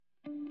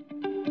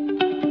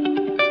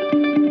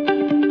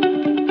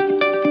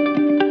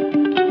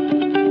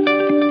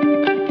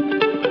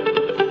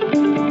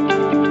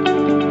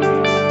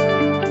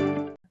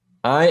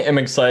I am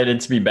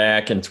excited to be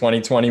back in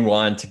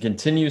 2021 to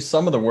continue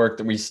some of the work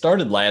that we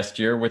started last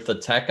year with the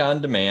Tech on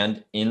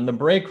Demand in the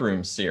Break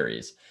Room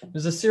series. It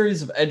was a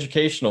series of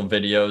educational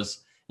videos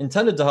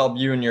intended to help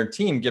you and your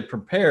team get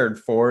prepared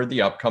for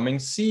the upcoming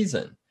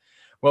season.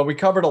 Well, we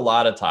covered a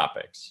lot of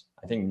topics,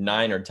 I think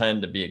 9 or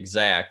 10 to be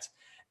exact,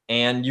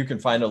 and you can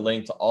find a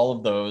link to all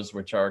of those,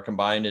 which are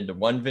combined into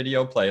one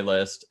video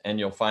playlist, and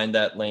you'll find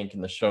that link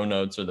in the show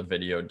notes or the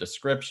video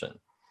description.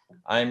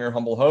 I am your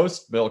humble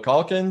host, Bill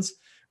Calkins,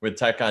 with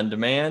Tech on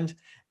Demand.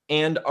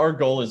 And our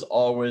goal is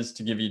always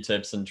to give you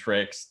tips and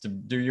tricks to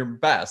do your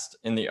best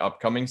in the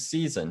upcoming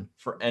season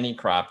for any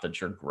crop that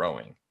you're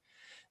growing.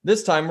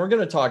 This time, we're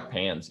going to talk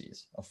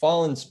pansies, a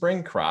fall and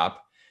spring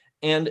crop.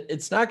 And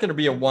it's not going to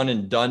be a one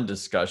and done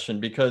discussion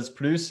because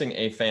producing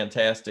a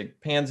fantastic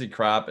pansy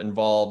crop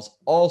involves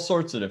all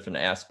sorts of different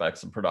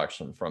aspects of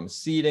production, from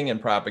seeding and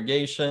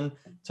propagation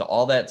to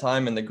all that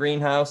time in the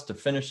greenhouse to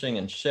finishing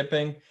and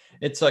shipping.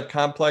 It's a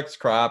complex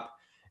crop.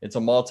 It's a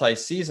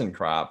multi-season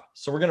crop,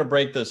 so we're going to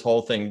break this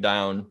whole thing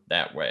down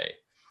that way.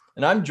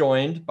 And I'm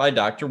joined by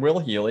Dr. Will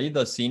Healy,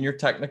 the Senior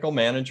Technical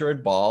Manager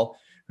at Ball,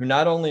 who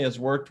not only has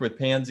worked with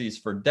pansies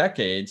for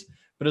decades,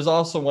 but is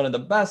also one of the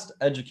best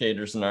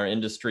educators in our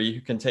industry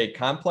who can take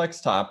complex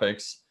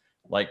topics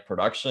like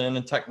production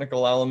and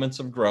technical elements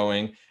of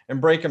growing and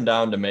break them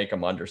down to make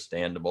them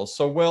understandable.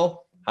 So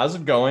Will, how's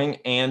it going?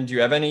 And do you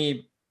have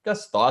any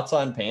thoughts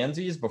on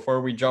pansies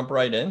before we jump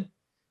right in?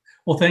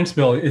 Well, thanks,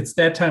 Bill. It's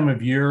that time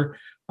of year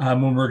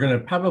when we're going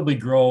to probably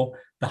grow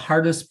the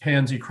hardest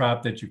pansy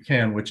crop that you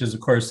can, which is, of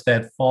course,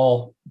 that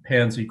fall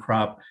pansy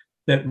crop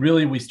that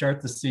really we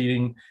start the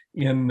seeding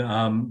in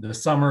the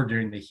summer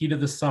during the heat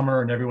of the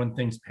summer, and everyone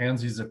thinks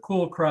pansy is a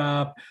cool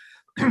crop.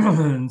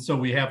 And so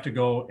we have to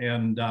go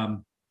and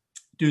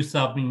do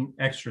something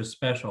extra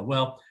special.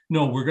 Well,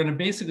 no, we're going to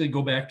basically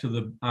go back to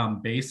the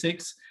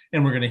basics,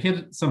 and we're going to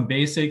hit some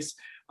basics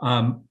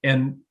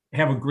and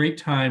have a great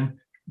time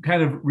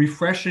kind of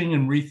refreshing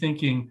and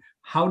rethinking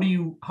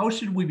how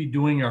should we be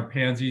doing our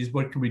pansies?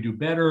 What can we do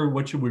better?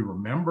 What should we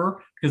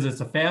remember? Because it's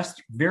a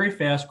very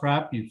fast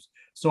crop. You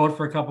sow it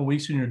for a couple of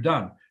weeks and you're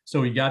done.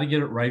 So you got to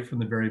get it right from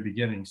the very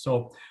beginning.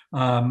 So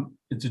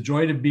it's a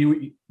joy to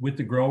be with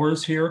the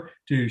growers here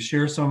to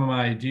share some of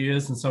my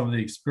ideas and some of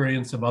the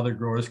experience of other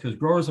growers, because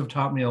growers have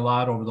taught me a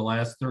lot over the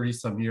last 30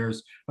 some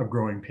years of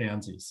growing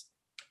pansies.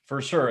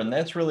 For sure. And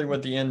that's really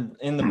what the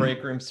in the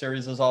Break Room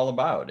series is all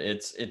about.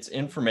 It's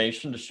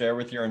information to share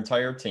with your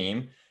entire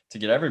team to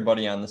get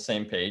everybody on the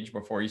same page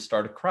before you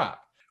start a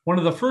crop. One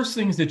of the first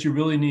things that you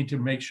really need to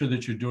make sure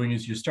that you're doing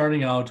is you're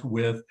starting out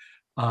with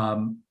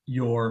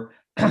your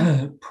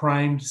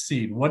primed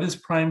seed. What is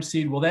primed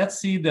seed? Well, that's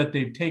seed that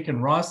they've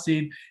taken raw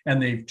seed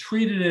and they've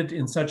treated it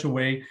in such a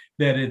way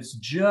that it's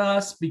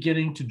just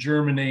beginning to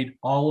germinate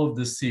all of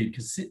the seed,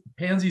 because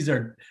pansies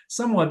are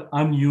somewhat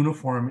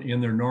ununiform in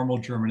their normal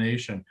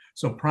germination.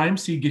 So primed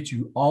seed gets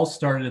you all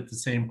started at the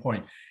same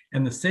point.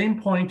 And the same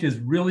point is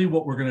really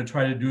what we're going to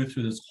try to do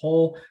through this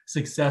whole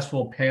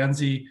successful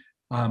pansy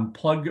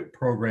plug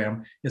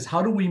program is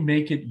how do we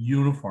make it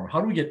uniform? How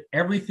do we get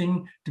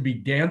everything to be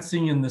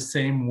dancing in the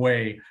same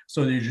way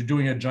so that you're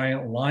doing a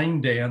giant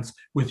line dance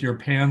with your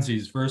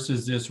pansies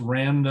versus this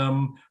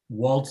random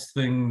waltz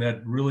thing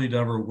that really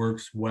never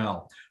works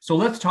well? So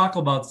let's talk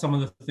about some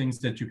of the things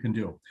that you can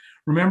do.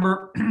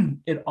 Remember,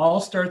 it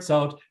all starts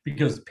out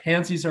because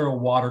pansies are a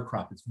water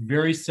crop. It's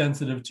very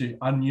sensitive to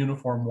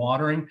ununiform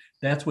watering.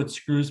 That's what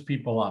screws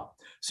people up.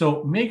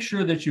 So make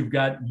sure that you've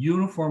got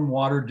uniform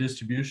water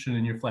distribution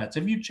in your flats.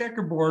 If you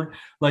checkerboard,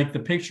 like the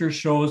picture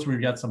shows, where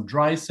you've got some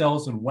dry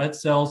cells and wet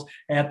cells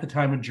at the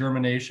time of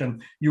germination,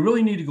 you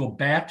really need to go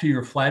back to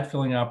your flat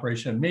filling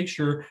operation and make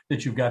sure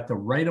that you've got the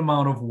right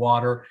amount of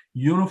water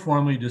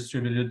uniformly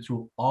distributed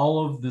through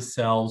all of the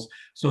cells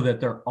so that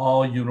they're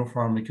all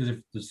uniform. Because if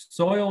the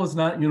soil is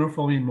not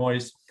uniformly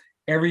moist,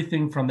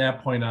 everything from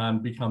that point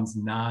on becomes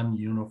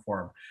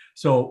non-uniform.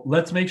 So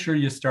let's make sure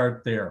you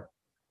start there.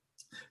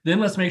 Then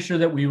let's make sure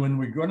that when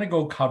we're going to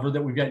go cover,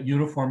 that we've got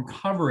uniform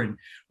covering.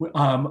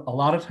 A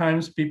lot of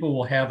times people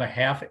will have a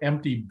half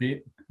empty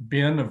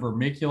bin of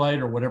vermiculite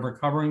or whatever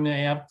covering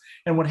they have.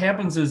 And what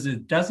happens is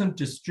it doesn't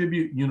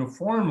distribute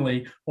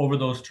uniformly over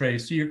those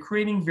trays. So you're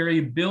creating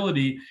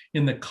variability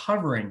in the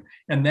covering.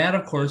 And that,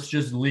 of course,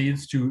 just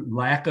leads to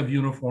lack of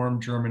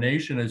uniform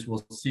germination, as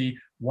we'll see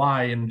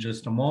why in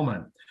just a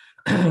moment.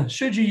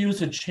 Should you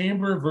use a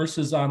chamber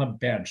versus on a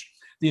bench?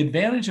 The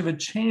advantage of a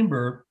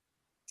chamber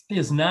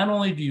is not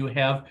only do you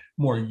have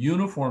more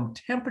uniform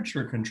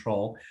temperature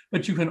control,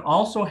 but you can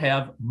also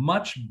have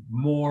much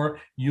more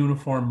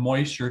uniform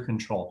moisture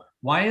control.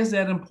 Why is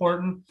that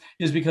important?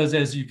 Is because,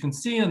 as you can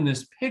see in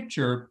this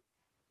picture,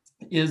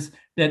 is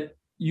that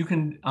you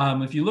can,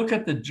 if you look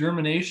at the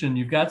germination,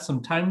 you've got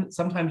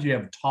sometimes you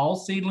have tall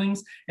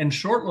seedlings and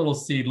short little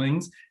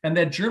seedlings, and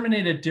that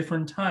germinate at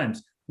different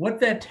times.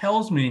 What that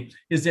tells me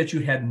is that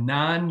you had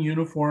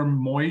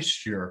non-uniform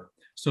moisture,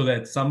 so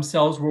that some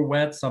cells were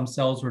wet, some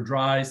cells were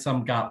dry,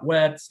 some got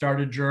wet,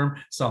 started germ,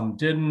 some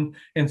didn't.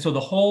 And so the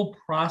whole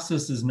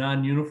process is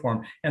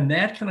non-uniform. And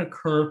that can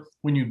occur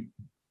when you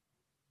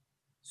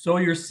sow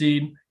your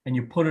seed, and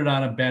you put it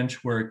on a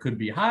bench where it could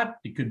be hot,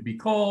 it could be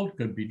cold,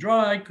 could be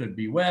dry, could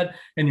be wet,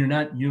 and you're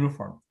not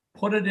uniform.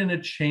 Put it in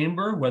a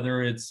chamber,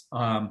 whether it's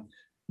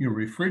you're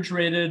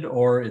refrigerated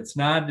or it's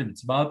not.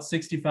 It's about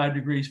 65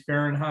 degrees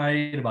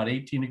Fahrenheit, about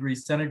 18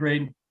 degrees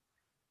centigrade.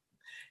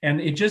 And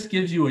it just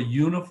gives you a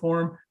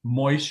uniform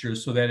moisture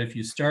so that if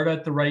you start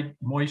at the right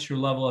moisture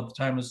level at the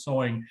time of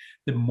sowing,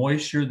 the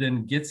moisture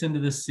then gets into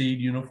the seed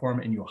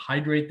uniform and you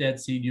hydrate that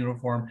seed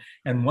uniform.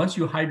 And once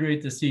you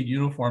hydrate the seed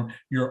uniform,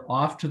 you're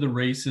off to the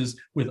races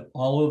with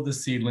all of the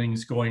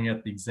seedlings going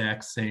at the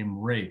exact same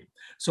rate.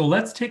 So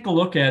let's take a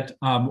look at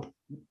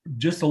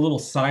just a little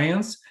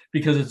science,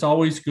 because it's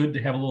always good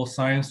to have a little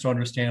science to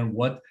understand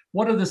what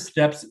are the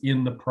steps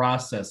in the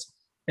process.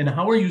 And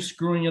how are you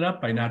screwing it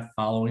up by not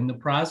following the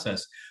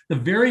process? The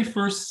very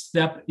first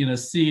step in a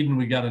seed, and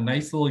we got a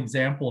nice little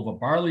example of a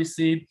barley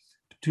seed,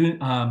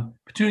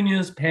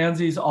 petunias,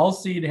 pansies, all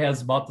seed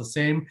has about the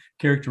same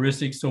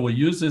characteristics. So we'll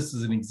use this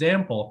as an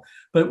example.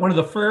 But one of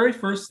the very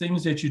first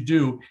things that you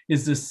do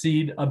is the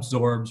seed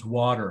absorbs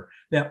water.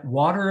 That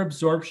water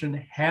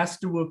absorption has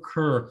to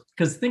occur,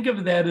 because think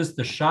of that as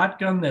the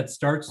shotgun that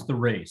starts the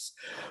race.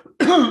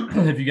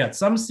 If you got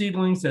some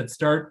seedlings that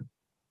start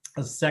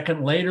a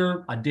second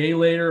later, a day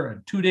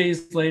later, 2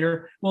 days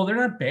later, well, they're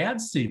not bad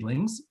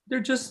seedlings.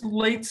 They're just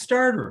late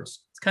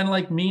starters. It's kind of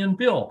like me and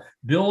Bill.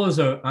 Bill is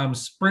a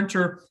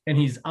sprinter, and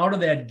he's out of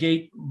that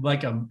gate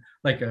like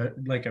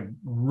a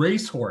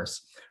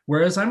racehorse,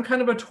 whereas I'm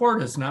kind of a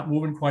tortoise, not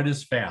moving quite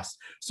as fast.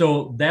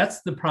 So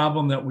that's the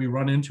problem that we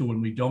run into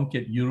when we don't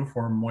get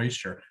uniform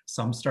moisture.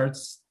 Some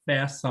starts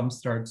fast, some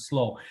start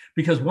slow,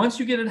 because once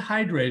you get it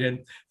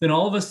hydrated, then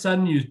all of a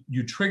sudden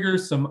you trigger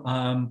some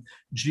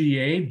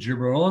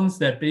gibberellins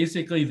that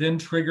basically then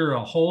trigger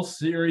a whole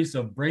series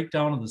of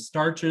breakdown of the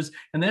starches.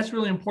 And that's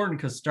really important,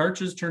 because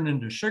starches turn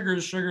into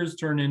sugars, sugars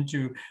turn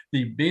into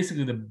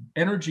basically the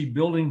energy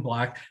building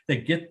block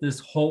that get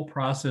this whole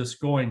process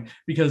going,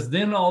 because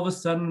then all of a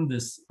sudden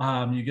this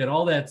you get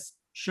all that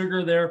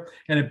sugar there,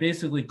 and it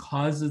basically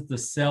causes the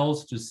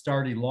cells to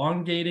start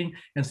elongating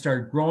and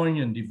start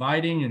growing and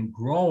dividing and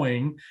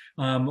growing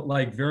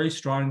like very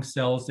strong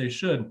cells they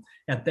should.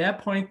 At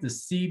that point, the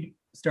seed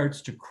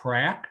starts to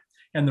crack,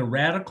 and the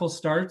radicle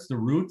starts, the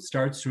root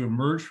starts to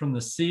emerge from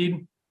the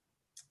seed,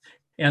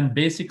 and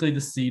basically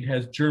the seed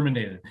has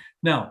germinated.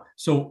 Now,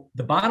 so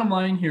the bottom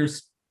line here,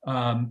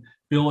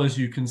 Bill, as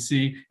you can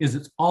see, is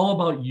it's all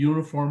about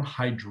uniform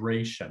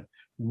hydration.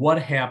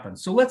 What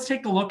happens? So let's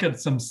take a look at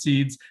some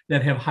seeds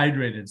that have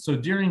hydrated. So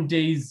during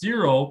day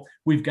 0,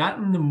 we've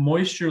gotten the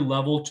moisture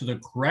level to the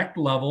correct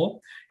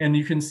level, and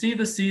you can see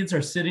the seeds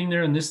are sitting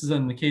there, and this is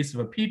in the case of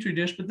a petri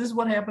dish, but this is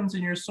what happens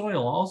in your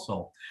soil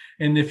also.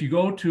 And if you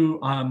go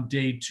to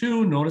day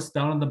 2, notice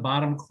down in the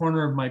bottom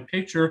corner of my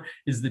picture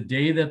is the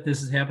day that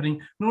this is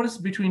happening. Notice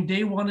between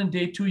day 1 and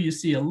day 2, you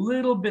see a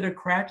little bit of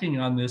cracking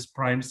on this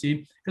prime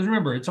seed, because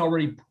remember, it's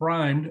already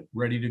primed,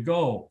 ready to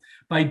go.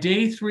 By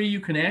day 3, you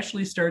can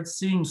actually start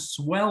seeing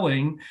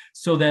swelling,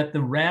 so that the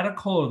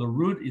radicle or the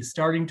root is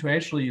starting to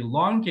actually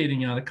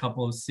elongating on a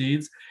couple of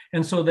seeds.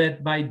 And so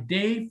that by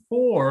day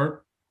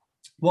 4,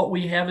 what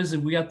we have is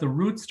that we got the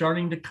roots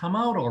starting to come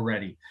out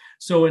already.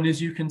 So, and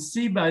as you can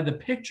see by the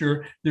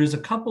picture, there's a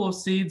couple of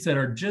seeds that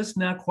are just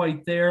not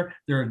quite there.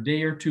 They're a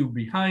day or 2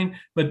 behind,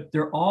 but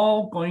they're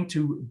all going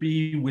to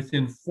be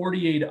within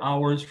 48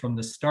 hours from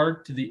the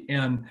start to the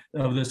end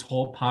of this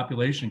whole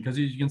population. Because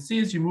as you can see,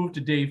 as you move to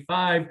day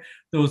 5,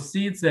 those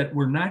seeds that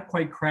were not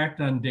quite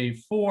cracked on day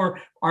 4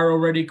 are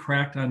already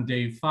cracked on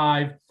day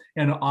 5.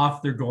 And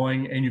off they're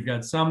going, and you've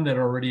got some that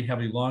already have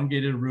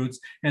elongated roots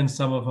and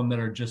some of them that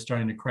are just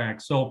starting to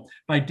crack. So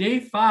by day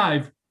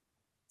 5,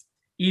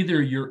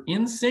 either you're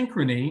in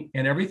synchrony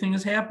and everything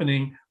is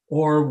happening,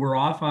 or we're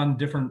off on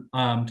different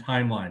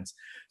timelines.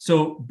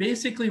 So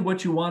basically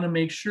what you want to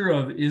make sure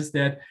of is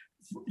that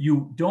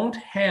you don't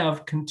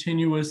have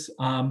continuous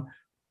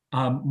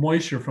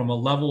moisture from a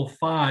level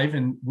 5,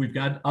 and we've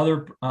got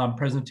other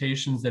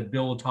presentations that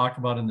Bill will talk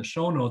about in the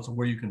show notes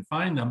where you can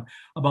find them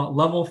about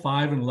level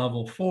 5 and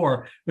level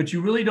 4, but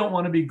you really don't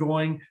want to be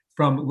going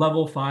from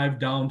level 5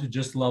 down to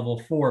just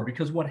level 4,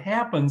 because what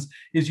happens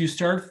is you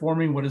start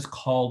forming what is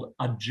called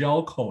a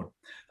gel coat.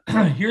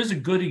 Here's a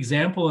good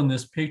example in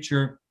this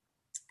picture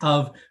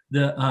of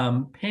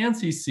the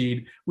pansy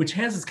seed, which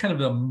has this kind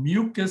of a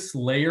mucus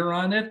layer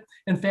on it.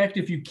 In fact,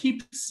 if you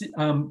keep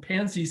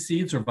pansy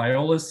seeds or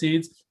viola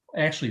seeds,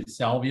 actually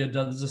salvia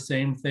does the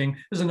same thing.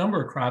 There's a number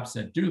of crops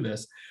that do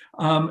this.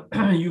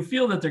 You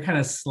feel that they're kind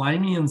of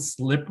slimy and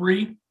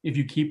slippery if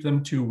you keep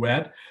them too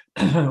wet.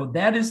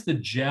 That is the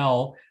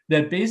gel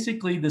that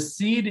basically the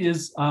seed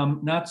is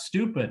not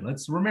stupid.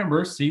 Let's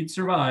remember, seeds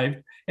survived.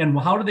 And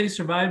how do they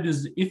survive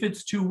is if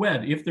it's too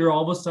wet. If they're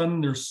all of a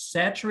sudden they're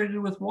saturated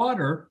with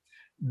water,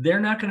 they're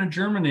not going to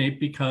germinate,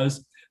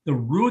 because the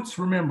roots,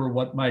 remember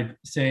what my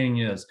saying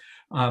is,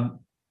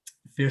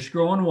 fish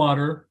grow in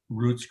water,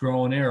 roots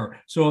grow in air.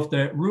 So if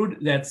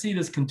that seed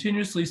is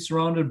continuously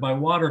surrounded by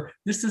water,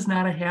 this is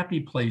not a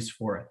happy place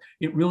for it.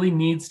 It really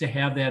needs to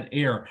have that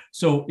air.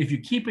 So if you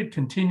keep it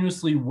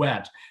continuously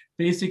wet,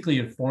 basically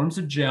it forms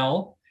a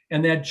gel.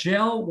 And that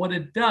gel, what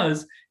it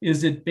does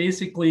is it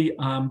basically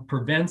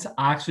prevents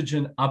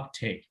oxygen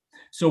uptake.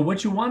 So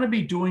what you want to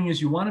be doing is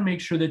you want to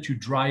make sure that you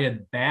dry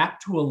it back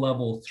to a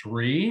level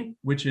 3,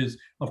 which is,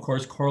 of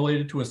course,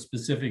 correlated to a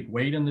specific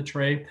weight in the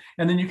tray.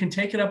 And then you can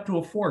take it up to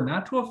a 4,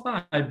 not to a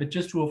 5, but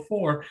just to a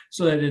 4,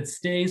 so that it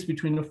stays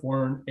between a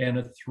 4 and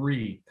a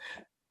 3.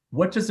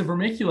 What does the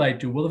vermiculite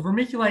do? Well, the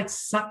vermiculite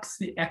sucks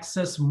the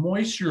excess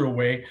moisture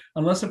away,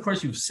 unless, of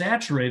course, you've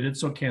saturated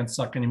so it can't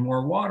suck any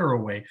more water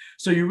away.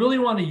 So you really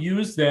want to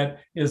use that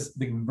as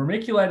the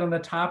vermiculite on the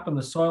top and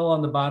the soil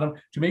on the bottom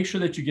to make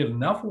sure that you get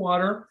enough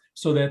water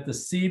so that the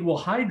seed will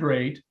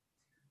hydrate,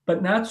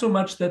 but not so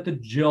much that the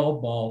gel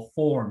ball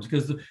forms.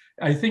 Because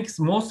I think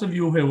most of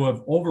you who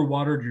have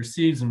overwatered your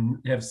seeds and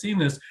have seen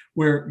this,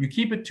 where you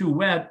keep it too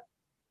wet,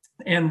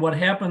 and what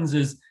happens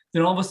is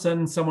then all of a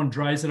sudden someone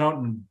dries it out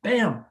and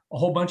bam, a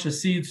whole bunch of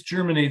seeds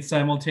germinate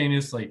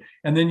simultaneously.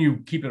 And then you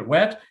keep it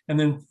wet, and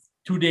then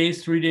 2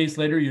 days, 3 days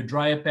later, you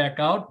dry it back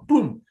out,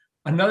 boom,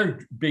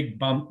 another big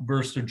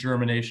burst of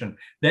germination.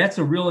 That's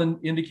a real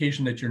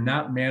indication that you're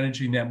not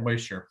managing that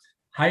moisture.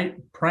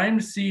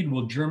 Primed seed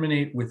will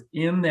germinate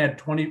within that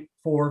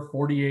 24,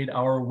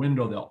 48-hour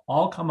window. They'll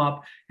all come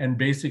up and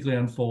basically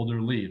unfold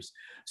their leaves.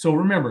 So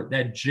remember,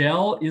 that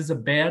gel is a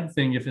bad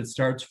thing if it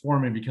starts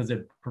forming, because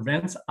it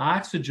prevents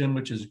oxygen,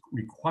 which is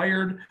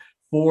required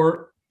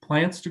for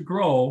plants to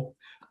grow,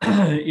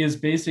 is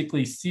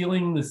basically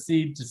sealing the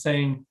seed to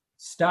saying,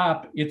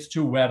 stop, it's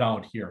too wet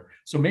out here.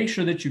 So make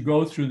sure that you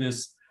go through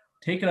this,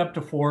 take it up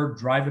to 4,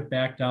 drive it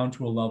back down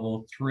to a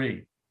level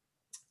 3.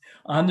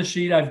 On the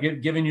sheet, I've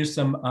given you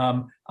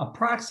some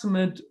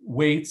approximate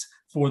weights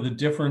for the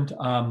different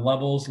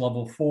levels.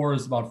 Level 4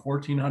 is about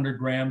 1,400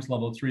 grams.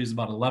 Level 3 is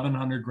about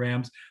 1,100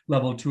 grams.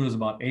 Level 2 is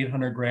about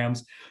 800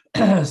 grams.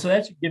 So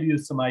that should give you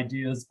some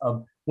ideas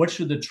of what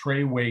should the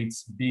tray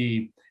weights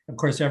be. Of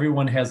course,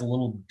 everyone has a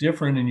little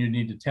different, and you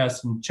need to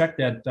test and check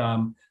that,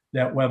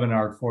 that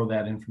webinar for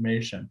that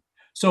information.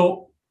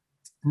 So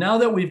now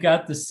that we've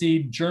got the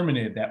seed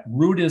germinated, that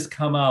root has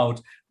come out,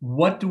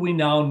 what do we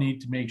now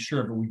need to make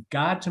sure? But we've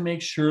got to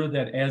make sure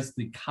that as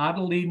the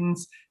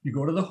cotyledons, you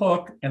go to the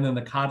hook, and then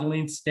the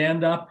cotyledons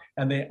stand up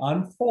and they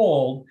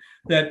unfold,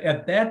 that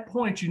at that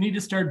point, you need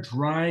to start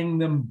drying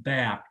them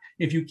back.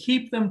 If you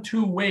keep them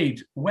too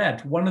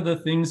wet, one of the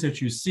things that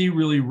you see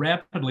really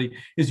rapidly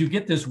is you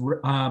get this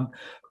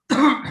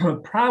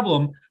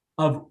problem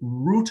of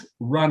root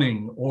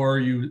running, or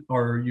you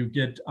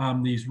get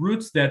these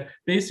roots that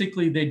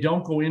basically they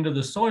don't go into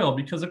the soil,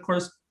 because of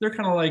course they're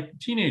kind of like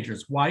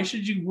teenagers. Why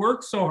should you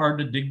work so hard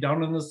to dig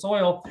down in the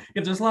soil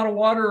if there's a lot of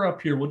water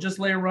up here? We'll just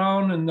lay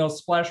around and they'll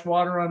splash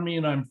water on me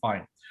and I'm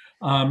fine.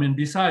 And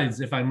besides,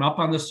 if I'm up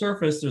on the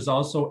surface, there's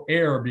also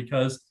air,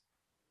 because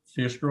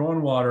fish grow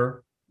in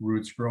water,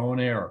 roots grow in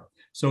air.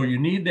 So you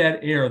need that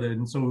air.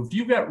 And so if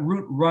you've got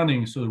root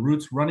running, so the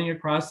roots running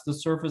across the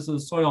surface of the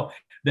soil,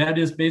 that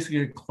is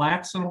basically a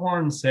klaxon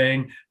horn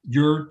saying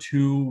you're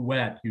too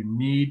wet. You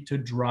need to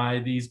dry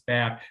these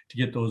back to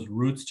get those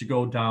roots to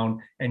go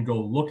down and go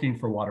looking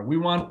for water. We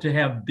want to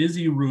have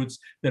busy roots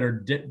that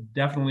are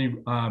definitely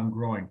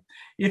growing.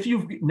 If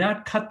you've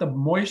not cut the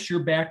moisture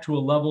back to a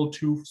level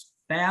too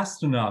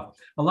fast enough,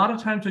 a lot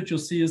of times what you'll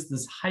see is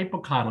this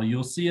hypocotyl.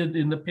 You'll see it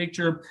in the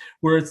picture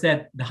where it's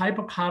that the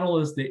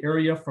hypocotyl is the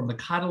area from the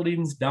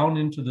cotyledons down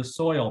into the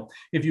soil.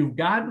 If you've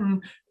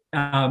gotten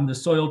the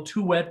soil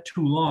too wet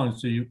too long,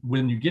 so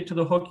when you get to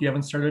the hook, you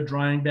haven't started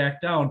drying back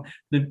down,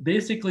 then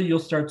basically you'll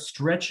start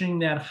stretching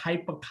that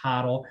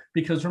hypocotyl,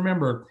 because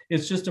remember,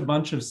 it's just a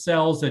bunch of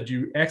cells that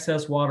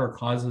excess water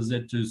causes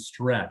it to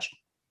stretch.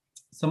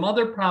 Some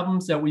other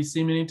problems that we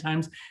see many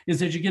times is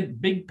that you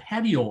get big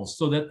petioles,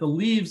 so that the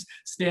leaves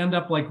stand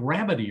up like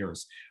rabbit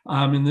ears.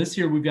 In this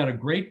here, we've got a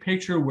great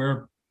picture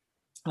where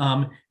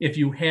if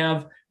you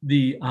have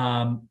the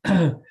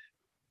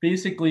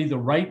basically the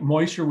right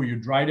moisture where you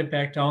dried it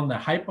back down,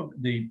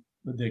 the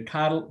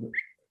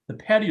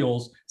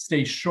petioles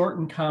stay short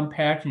and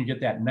compact, and you get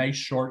that nice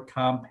short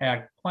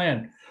compact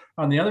plant.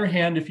 On the other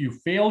hand, if you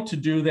fail to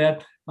do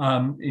that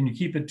and you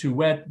keep it too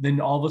wet, then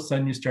all of a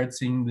sudden you start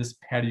seeing this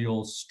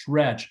petiole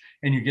stretch,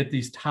 and you get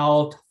these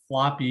tall,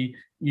 floppy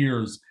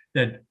ears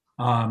that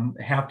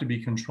have to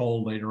be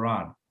controlled later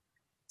on.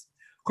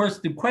 Of course,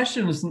 the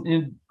question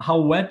isn't how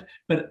wet,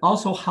 but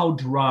also how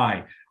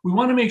dry. We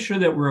want to make sure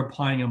that we're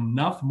applying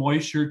enough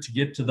moisture to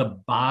get to the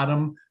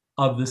bottom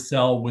of the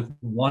cell with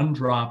one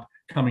drop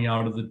coming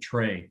out of the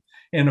tray.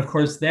 And of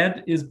course,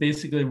 that is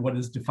basically what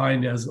is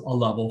defined as a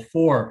level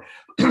 4.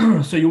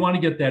 So you want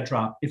to get that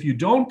drop. If you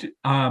don't,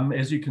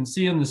 as you can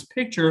see in this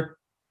picture,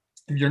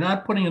 if you're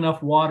not putting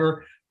enough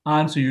water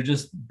on, so you're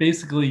just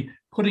basically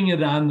putting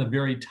it on the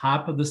very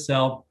top of the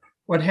cell,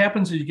 what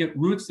happens is you get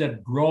roots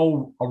that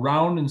grow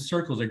around in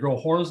circles. They grow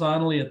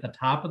horizontally at the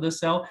top of the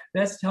cell.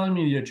 That's telling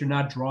me that you're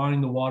not drawing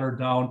the water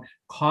down,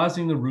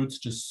 causing the roots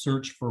to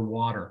search for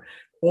water.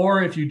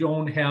 Or if you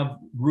don't have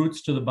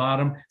roots to the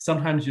bottom,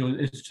 sometimes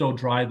it's so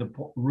dry, the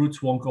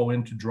roots won't go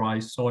into dry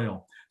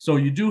soil. So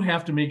you do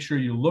have to make sure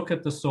you look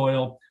at the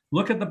soil,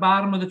 Look at the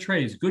bottom of the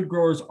trays. Good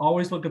growers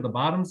always look at the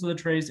bottoms of the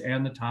trays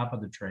and the top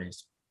of the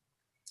trays.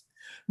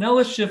 Now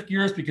let's shift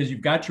gears because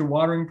you've got your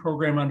watering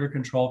program under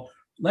control.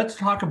 Let's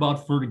talk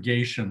about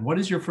fertigation. What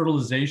is your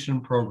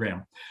fertilization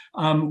program?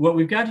 What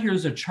we've got here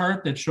is a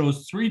chart that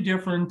shows three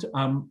different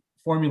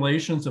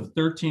formulations of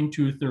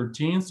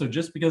 13-2-13. So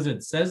just because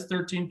it says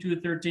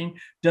 13-2-13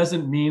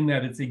 doesn't mean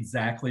that it's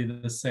exactly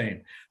the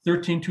same.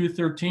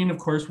 13-2-13, of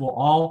course, will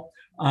all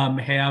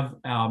have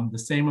the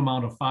same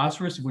amount of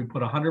phosphorus. If we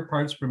put 100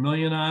 parts per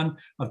million on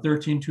of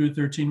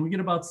 13-2-13, we get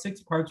about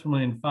 6 parts per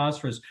million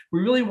phosphorus.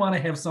 We really want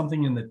to have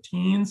something in the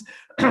teens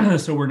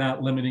so we're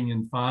not limiting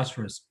in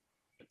phosphorus.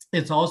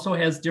 It also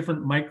has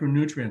different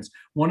micronutrients.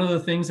 One of the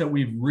things that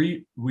we've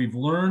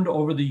learned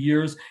over the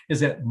years is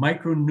that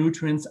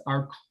micronutrients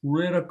are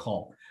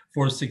critical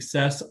for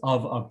success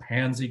of a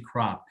pansy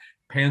crop.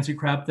 Pansy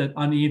crop that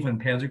uneven,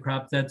 pansy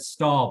crop that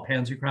stall,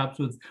 pansy crops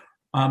with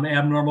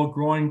abnormal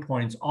growing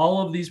points.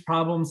 All of these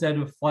problems that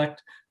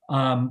affect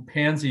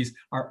pansies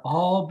are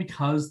all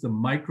because the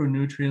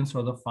micronutrients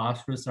or the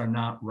phosphorus are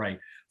not right.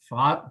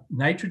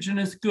 Nitrogen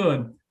is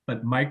good,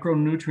 but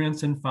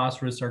micronutrients and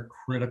phosphorus are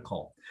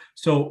critical.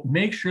 So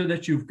make sure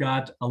that you've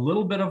got a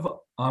little bit of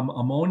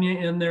ammonia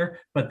in there,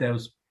 but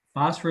those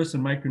phosphorus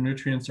and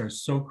micronutrients are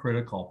so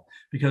critical.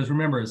 Because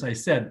remember, as I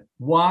said,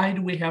 why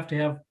do we have to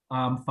have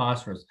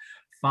phosphorus?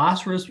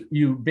 Phosphorus,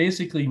 you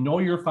basically know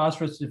your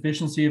phosphorus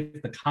deficiency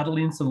if the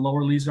cotyledons and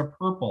lower leaves are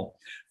purple.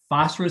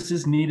 Phosphorus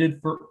is needed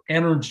for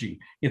energy.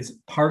 It's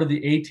part of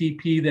the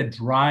ATP that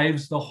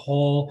drives the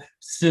whole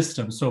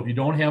system. So if you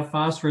don't have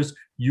phosphorus,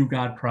 you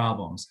got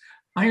problems.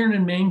 Iron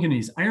and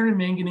manganese. Iron and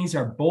manganese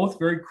are both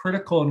very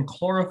critical in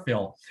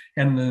chlorophyll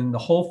and then the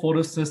whole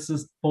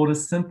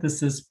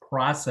photosynthesis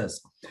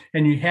process.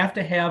 And you have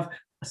to have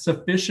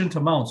sufficient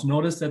amounts.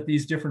 Notice that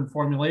these different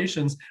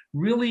formulations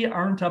really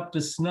aren't up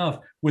to snuff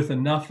with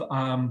enough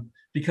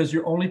because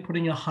you're only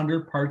putting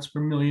 100 parts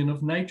per million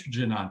of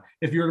nitrogen on.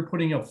 If you're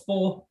putting a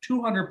full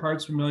 200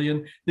 parts per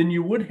million, then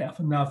you would have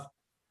enough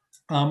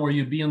or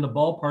you'd be in the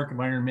ballpark of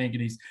iron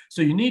manganese.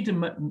 So you need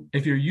to,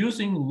 if you're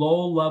using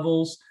low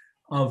levels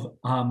of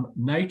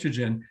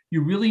nitrogen,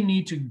 you really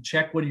need to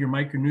check what your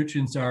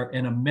micronutrients are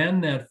and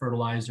amend that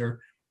fertilizer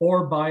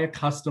or buy a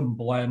custom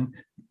blend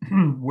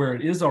where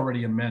it is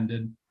already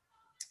amended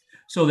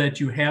so that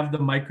you have the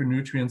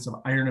micronutrients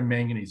of iron and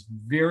manganese.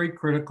 Very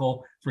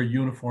critical for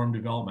uniform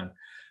development.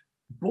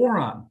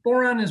 Boron.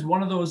 Boron is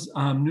one of those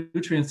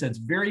nutrients that's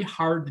very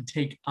hard to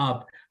take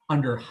up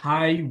under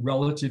high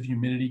relative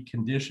humidity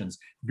conditions.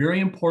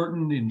 Very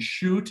important in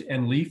shoot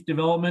and leaf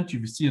development. You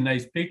can see a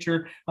nice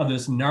picture of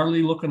this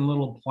gnarly looking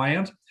little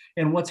plant.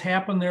 And what's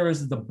happened there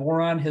is the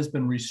boron has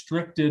been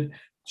restricted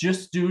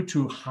just due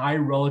to high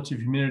relative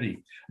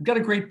humidity. I've got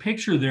a great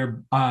picture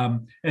there,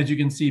 as you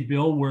can see,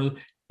 Bill, where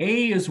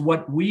A is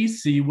what we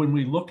see when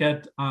we look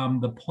at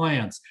the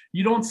plants.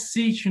 You don't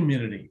see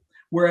humidity,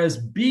 whereas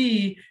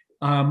B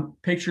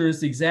picture is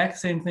the exact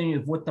same thing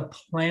as what the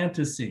plant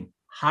is seeing.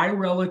 High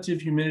relative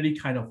humidity,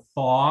 kind of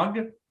fog,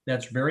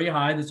 that's very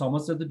high, that's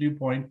almost at the dew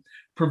point,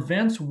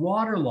 prevents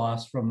water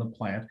loss from the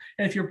plant.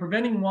 And if you're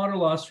preventing water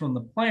loss from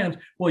the plant,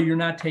 well, you're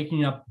not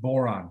taking up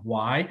boron.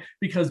 Why?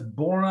 Because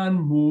boron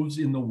moves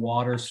in the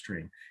water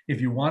stream. If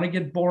you want to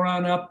get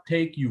boron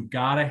uptake, you've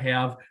got to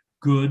have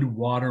good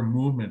water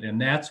movement. And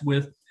that's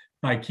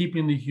by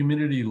keeping the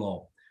humidity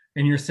low.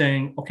 And you're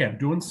saying, okay, I'm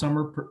doing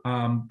summer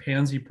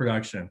pansy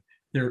production.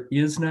 There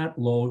is not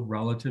low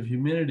relative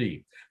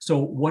humidity. So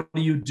what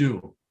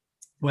do?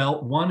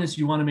 Well, one is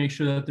you want to make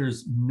sure that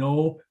there's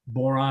no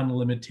boron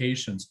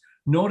limitations.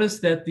 Notice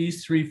that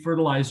these three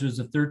fertilizers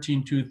of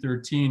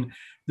 13-2-13,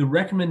 the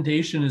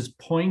recommendation is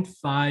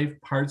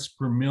 0.5 parts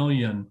per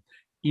million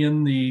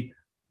in the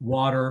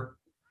water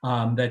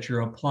that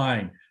you're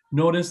applying.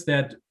 Notice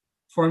that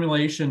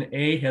formulation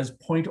A has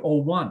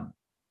 0.01, a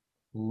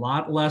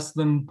lot less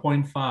than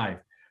 0.5.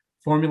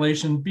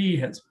 Formulation B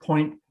has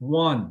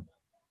 0.1,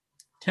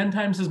 10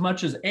 times as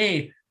much as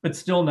A, but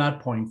still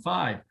not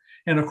 0.5.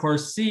 And of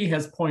course, C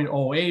has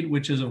 0.08,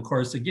 which is, of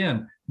course,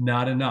 again,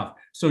 not enough.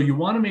 So you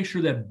want to make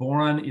sure that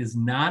boron is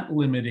not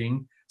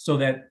limiting so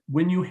that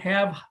when you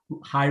have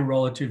high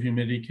relative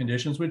humidity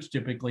conditions, which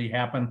typically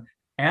happen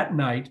at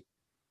night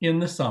in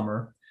the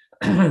summer,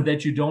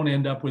 that you don't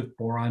end up with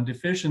boron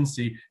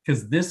deficiency,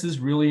 because this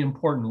is really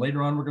important.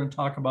 Later on, we're going to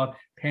talk about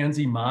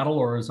pansy mottle,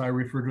 or as I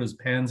refer to as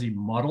pansy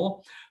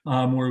muddle,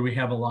 where we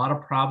have a lot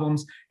of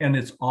problems, and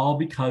it's all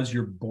because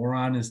your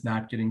boron is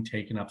not getting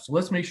taken up. So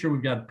let's make sure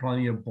we've got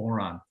plenty of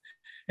boron.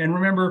 And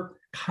remember,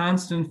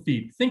 constant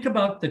feed. Think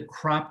about the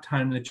crop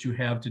time that you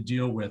have to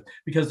deal with,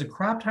 because the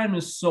crop time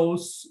is so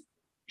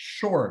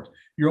short.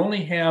 You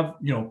only have,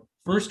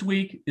 first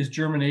week is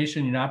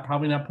germination. You're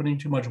probably not putting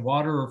too much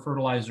water or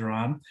fertilizer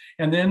on.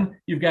 And then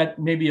you've got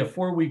maybe a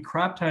 4-week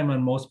crop time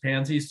on most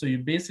pansies. So you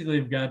basically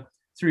have got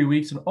 3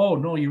 weeks. And oh,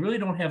 no, you really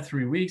don't have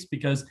 3 weeks,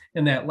 because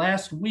in that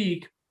last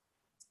week,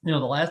 the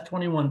last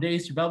 21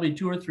 days, you're probably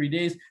 2 or 3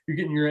 days, you're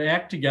getting your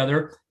act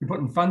together, you're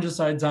putting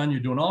fungicides on, you're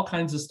doing all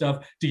kinds of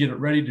stuff to get it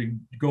ready to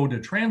go to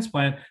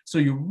transplant. So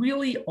you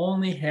really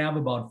only have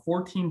about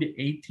 14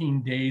 to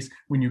 18 days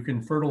when you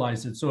can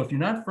fertilize it. So if you're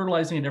not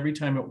fertilizing it every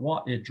time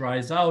it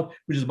dries out,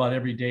 which is about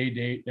every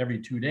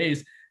every 2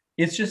 days,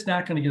 it's just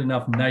not going to get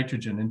enough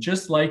nitrogen. And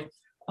just like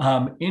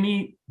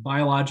any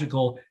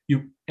biological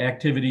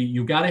activity,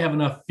 you got to have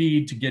enough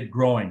feed to get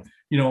growing.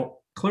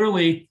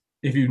 Clearly,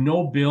 if you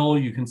know Bill,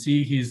 you can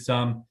see he's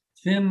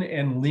thin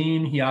and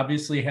lean. He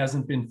obviously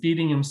hasn't been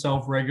feeding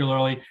himself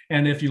regularly.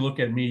 And if you look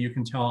at me, you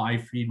can tell I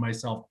feed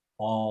myself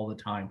all the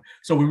time.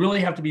 So we really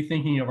have to be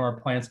thinking of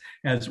our plants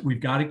as we've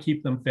got to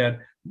keep them fed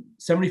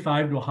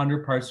 75 to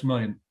 100 parts per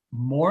million.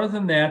 More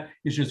than that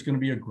is just going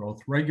to be a growth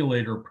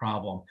regulator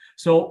problem.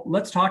 So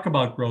let's talk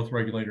about growth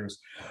regulators.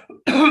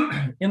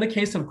 In the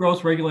case of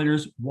growth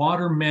regulators,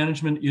 water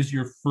management is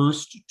your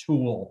first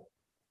tool.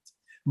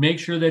 Make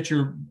sure that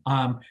you're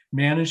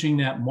managing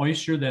that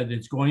moisture, that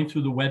it's going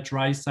through the wet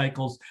dry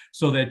cycles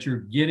so that you're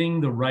getting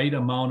the right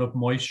amount of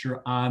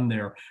moisture on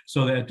there,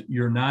 so that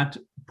you're not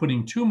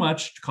putting too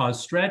much to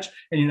cause stretch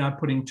and you're not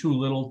putting too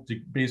little to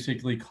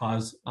basically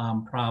cause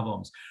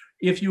problems.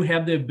 If you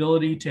have the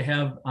ability to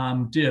have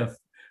diff,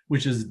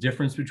 which is the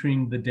difference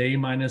between the day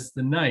minus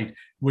the night,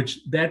 which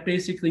that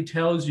basically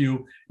tells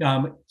you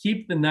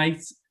keep the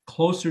nights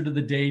closer to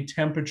the day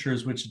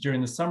temperatures, which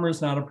during the summer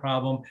is not a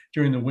problem.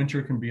 During the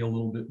winter can be a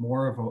little bit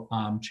more of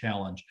a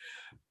challenge.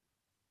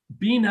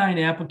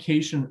 B9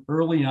 application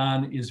early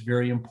on is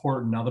very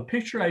important. Now, the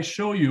picture I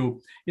show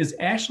you is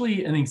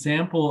actually an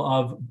example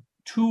of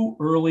too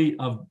early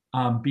of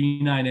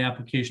B9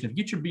 application. If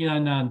you get your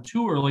B9 on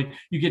too early,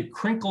 you get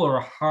crinkle or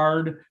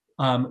hard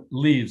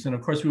leaves. And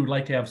of course, we would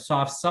like to have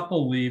soft,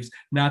 supple leaves,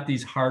 not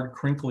these hard,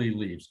 crinkly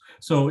leaves.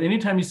 So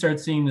anytime you start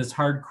seeing this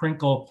hard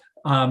crinkle,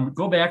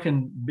 go back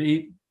and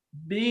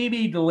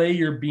maybe delay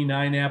your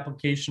B9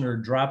 application or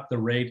drop the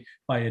rate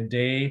by a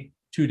day,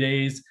 2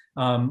 days.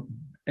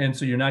 And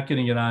so you're not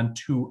getting it on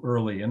too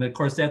early. And of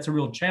course, that's a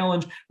real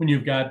challenge when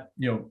you've got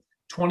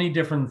 20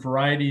 different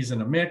varieties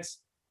in a mix,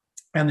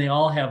 and they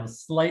all have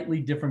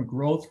slightly different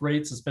growth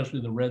rates, especially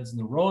the reds and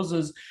the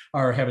roses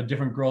have a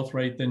different growth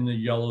rate than the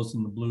yellows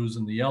and the blues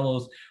and the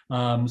yellows.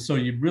 So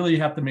you really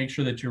have to make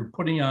sure that you're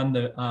putting on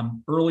the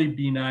early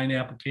B9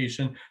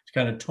 application to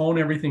kind of tone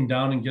everything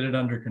down and get it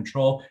under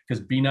control,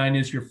 because B9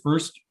 is your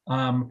first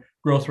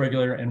growth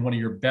regulator and one of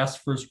your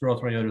best first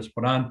growth regulators to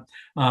put on,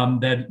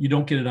 that you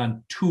don't get it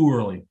on too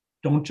early.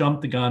 Don't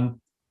jump the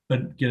gun,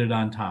 but get it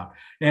on top.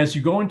 As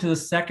you go into the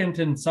second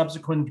and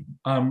subsequent,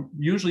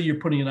 usually you're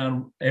putting it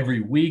on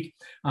every week.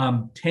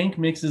 Tank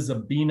mixes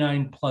of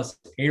B9 plus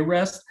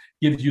A-Rest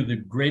gives you the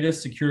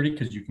greatest security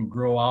because you can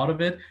grow out of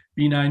it.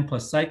 B9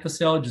 plus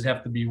Cyclacel, you just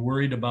have to be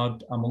worried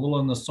about a little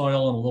in the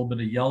soil and a little bit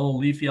of yellow,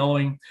 leaf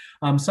yellowing.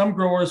 Some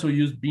growers will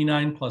use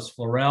B9 plus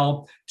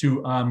Fleurel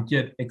to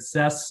get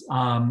excess,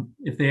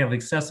 if they have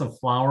excessive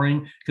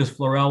flowering, because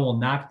Fleurel will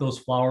knock those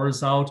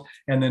flowers out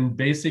and then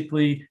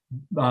basically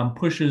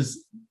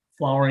pushes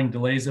flowering,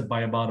 delays it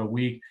by about a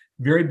week.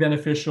 Very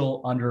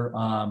beneficial under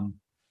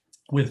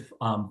with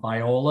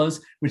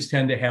violas, which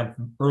tend to have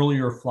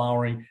earlier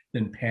flowering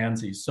than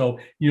pansies. So,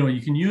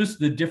 you can use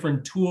the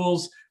different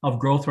tools of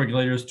growth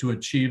regulators to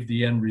achieve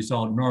the end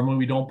result. Normally,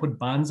 we don't put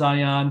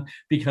bonsai on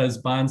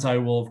because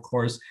bonsai will, of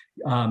course,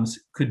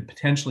 could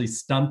potentially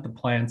stunt the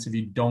plants if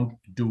you don't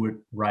do it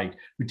right.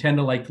 We tend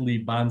to like to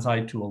leave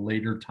bonsai to a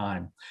later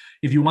time.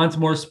 If you want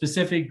more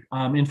specific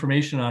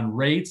information on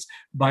rates,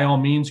 by all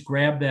means,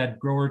 grab that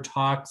Grower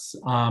Talks,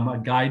 a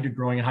guide to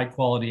growing high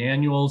quality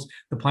annuals,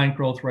 the plant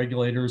growth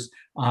regulators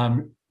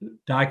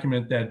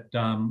document that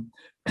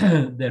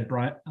that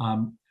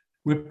Brian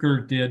Whipker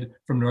did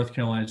from North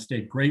Carolina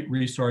State. Great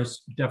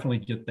resource, definitely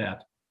get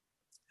that.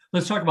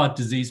 Let's talk about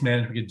disease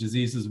management, because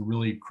disease is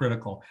really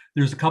critical.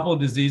 There's a couple of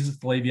diseases.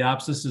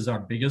 Phalaenopsis is our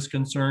biggest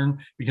concern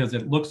because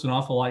it looks an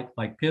awful lot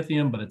like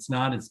Pythium, but it's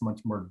not. It's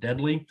much more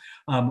deadly.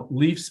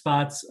 Leaf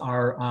spots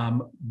are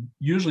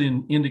usually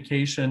an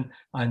indication,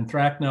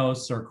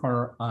 Anthracnose or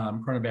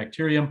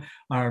Corynebacterium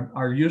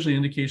are usually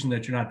indication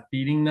that you're not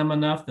feeding them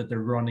enough, that they're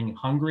running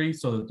hungry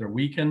so that they're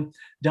weakened.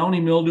 Downy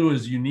mildew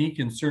is unique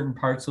in certain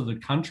parts of the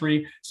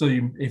country. So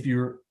if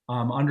you're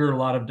under a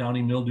lot of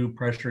downy mildew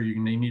pressure, you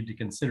may need to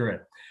consider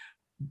it.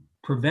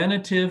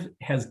 Preventative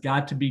has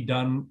got to be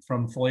done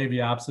from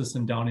Phalaenopsis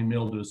and downy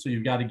mildew. So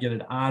you've got to get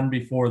it on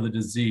before the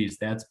disease.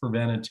 That's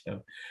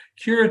preventative.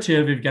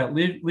 Curative, if you've got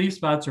leaf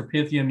spots or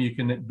Pythium, you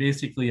can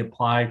basically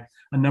apply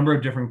a number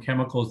of different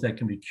chemicals that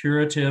can be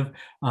curative.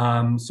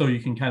 So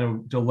you can kind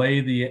of delay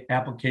the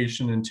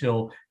application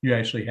until you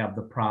actually have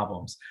the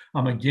problems.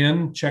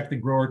 Again, check the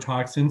Grower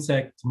Talks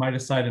insect,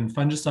 miticide, and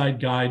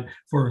fungicide guide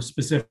for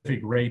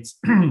specific rates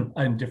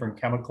and different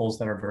chemicals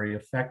that are very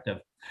effective.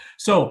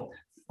 So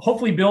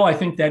hopefully, Bill, I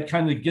think that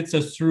kind of gets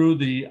us through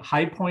the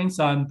high points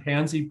on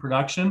pansy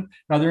production.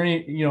 Are there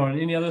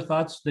any other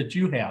thoughts that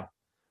you have?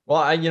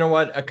 Well, you know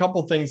what? A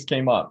couple things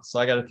came up, so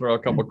I got to throw a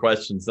couple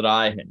questions that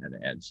I had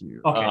at you.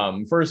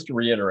 Okay. First, to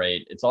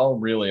reiterate, it's all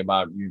really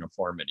about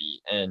uniformity,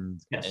 and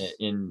Yes.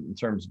 in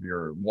terms of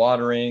your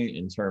watering,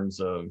 in terms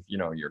of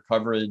your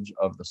coverage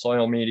of the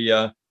soil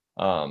media.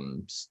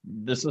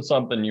 This is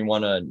something you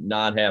want to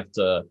not have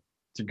to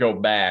go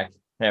back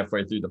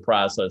halfway through the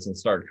process and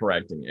start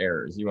correcting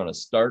errors. You want to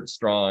start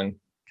strong,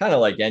 kind of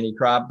like any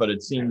crop, but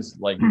it seems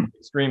like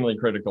extremely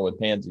critical with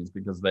pansies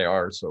because they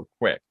are so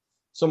quick.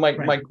 So my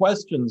Right.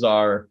 questions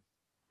are,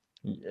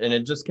 and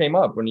it just came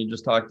up when you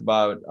just talked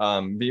about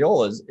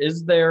violas.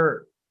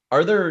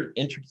 Are there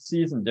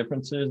intricacies and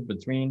differences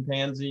between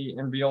pansy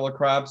and viola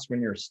crops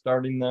when you're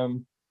starting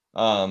them,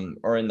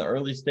 or in the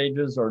early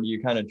stages, or do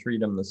you kind of treat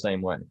them the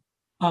same way?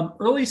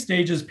 Early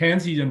stages,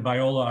 pansy and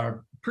viola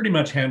are pretty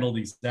much handled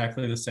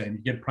exactly the same. You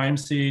get prime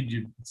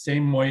seed,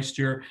 same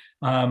moisture.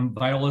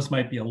 Violas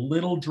might be a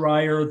little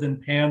drier than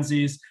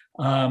pansies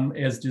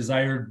as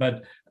desired,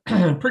 but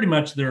pretty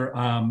much they're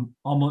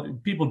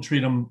almost, people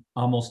treat them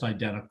almost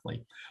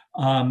identically.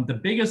 The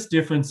biggest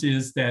difference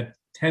is that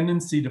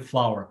tendency to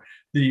flower.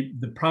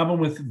 The problem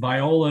with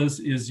violas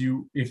is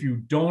if you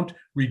don't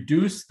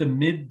reduce the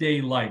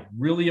midday light,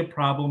 really a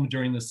problem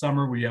during the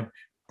summer where you have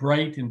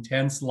bright,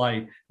 intense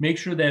light. Make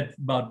sure that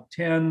about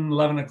 10,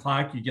 11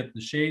 o'clock, you get the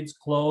shades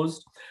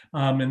closed.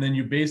 And then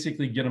you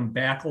basically get them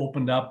back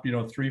opened up,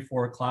 3,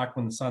 4 o'clock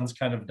when the sun's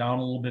kind of down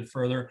a little bit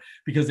further,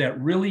 because that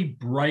really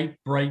bright,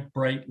 bright,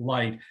 bright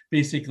light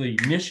basically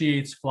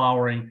initiates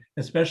flowering,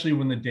 especially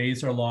when the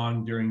days are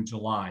long during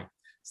July.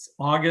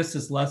 August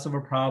is less of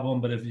a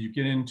problem, but if you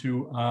get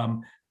into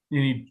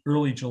any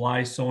early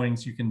July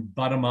sowings, you can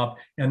bud them up.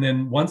 And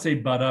then once they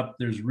bud up,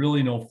 there's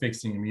really no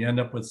fixing them. You end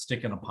up with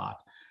stick in a pot.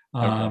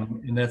 Okay.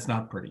 And that's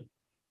not pretty.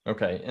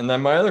 Okay. And then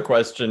my other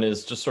question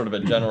is just sort of a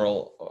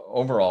general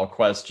overall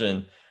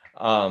question.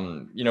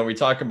 We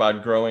talk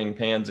about growing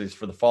pansies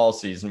for the fall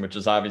season, which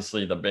is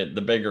obviously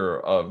the bigger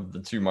of the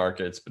two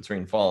markets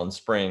between fall and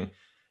spring.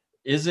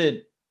 Is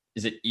it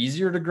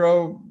easier to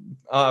grow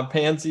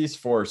pansies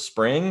for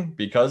spring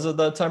because of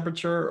the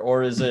temperature,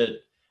 or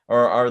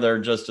are there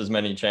just as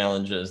many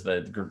challenges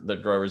that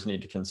growers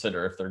need to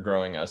consider if they're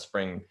growing a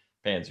spring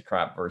pansy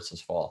crop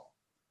versus fall?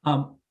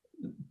 Um,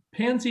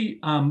 pansy,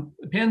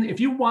 if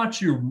you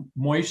watch your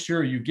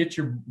moisture, you get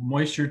your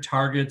moisture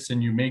targets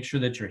and you make sure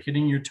that you're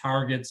hitting your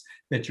targets,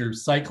 that you're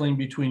cycling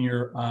between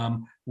your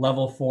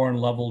level 4 and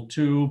level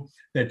 2,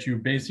 that you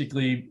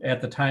basically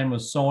at the time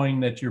of sowing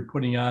that you're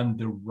putting on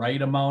the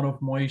right amount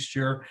of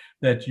moisture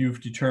that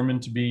you've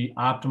determined to be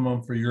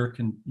optimum for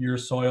your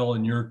soil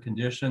and your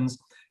conditions.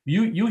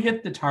 You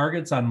hit the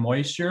targets on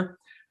moisture,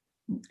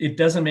 it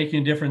doesn't make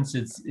any difference.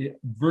 It's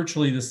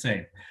virtually the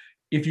same.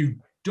 If you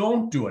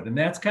don't do it, and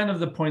that's kind of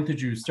the point that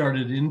you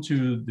started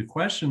into the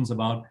questions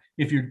about,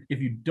 if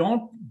you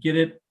don't get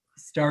it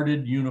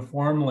started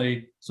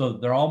uniformly so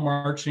they're all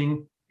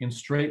marching in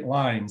straight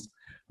lines,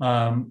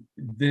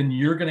 then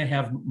you're going to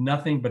have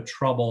nothing but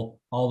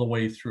trouble all the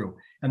way through.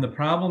 And the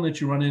problem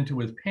that you run into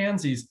with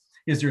pansies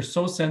is they're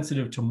so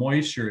sensitive to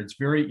moisture. It's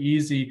very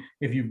easy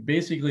if you've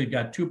basically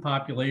got two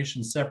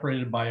populations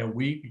separated by a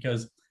week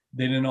because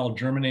they didn't all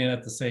germinate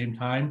at the same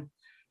time.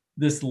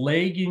 This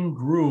lagging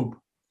group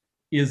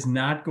is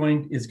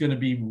going to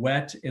be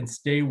wet and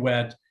stay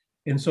wet.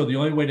 And so the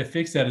only way to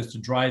fix that is to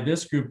dry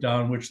this group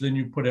down, which then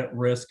you put at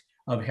risk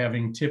of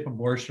having tip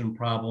abortion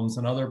problems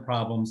and other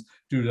problems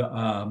due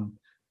to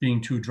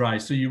being too dry.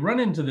 So you run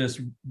into this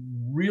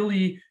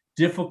really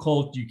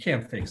difficult, you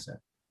can't fix it.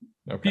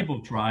 Okay. People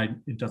have tried,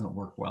 it doesn't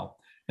work well.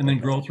 And then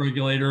Okay. growth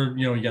regulator,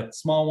 you got the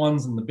small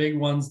ones and the big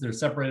ones, they're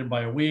separated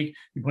by a week.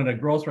 You put a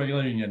growth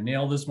regulator and you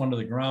nail this one to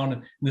the ground,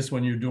 and this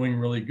one you're doing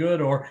really good,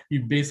 or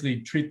you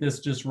basically treat this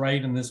just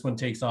right and this one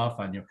takes off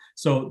on you.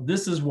 So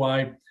this is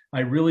why I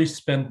really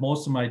spent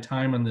most of my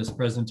time on this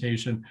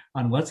presentation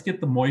on let's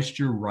get the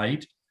moisture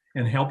right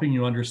and helping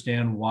you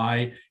understand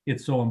why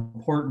it's so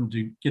important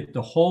to get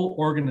the whole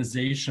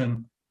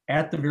organization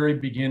at the very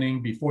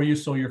beginning before you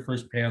sow your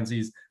first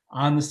pansies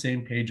on the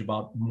same page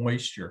about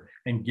moisture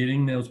and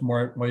getting those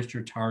more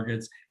moisture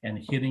targets and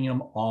hitting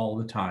them all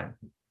the time.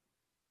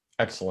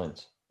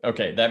 Excellent.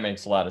 Okay, that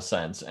makes a lot of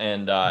sense.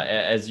 And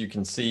as you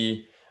can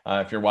see,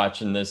 if you're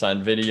watching this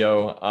on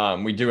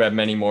video, we do have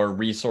many more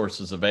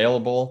resources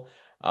available.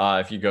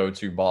 If you go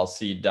to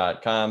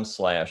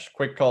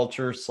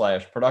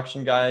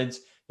ballseed.com/quickculture/production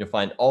guides, you'll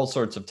find all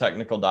sorts of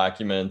technical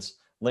documents,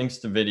 links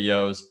to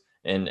videos,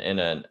 and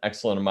an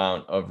excellent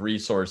amount of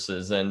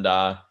resources. And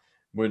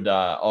would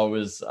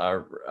always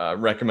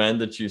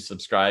recommend that you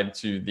subscribe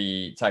to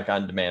the Tech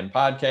on Demand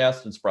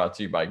podcast. It's brought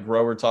to you by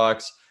Grower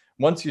Talks.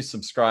 Once you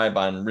subscribe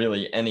on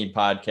really any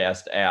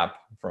podcast app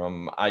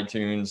from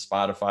iTunes,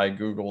 Spotify,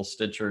 Google,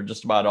 Stitcher,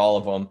 just about all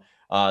of them,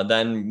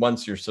 then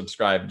once you're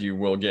subscribed, you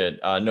will get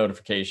a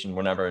notification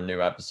whenever a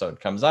new episode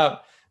comes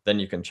out. Then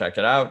you can check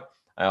it out.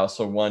 I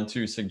also want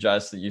to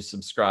suggest that you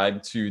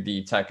subscribe to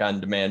the Tech on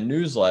Demand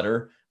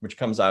newsletter, which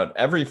comes out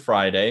every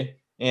Friday.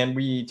 And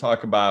we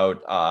talk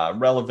about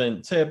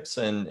relevant tips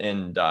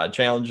and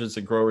challenges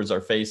that growers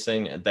are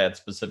facing at that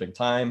specific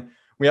time.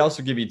 we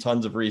also give you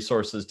tons of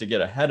resources to get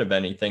ahead of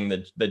anything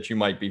that you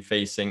might be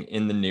facing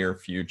in the near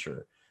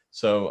future.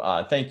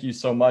 So thank you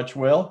so much,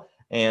 Will.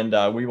 And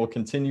we will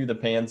continue the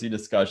pansy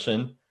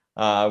discussion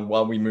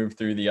while we move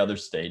through the other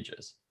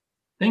stages.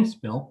 Thanks,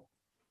 Bill.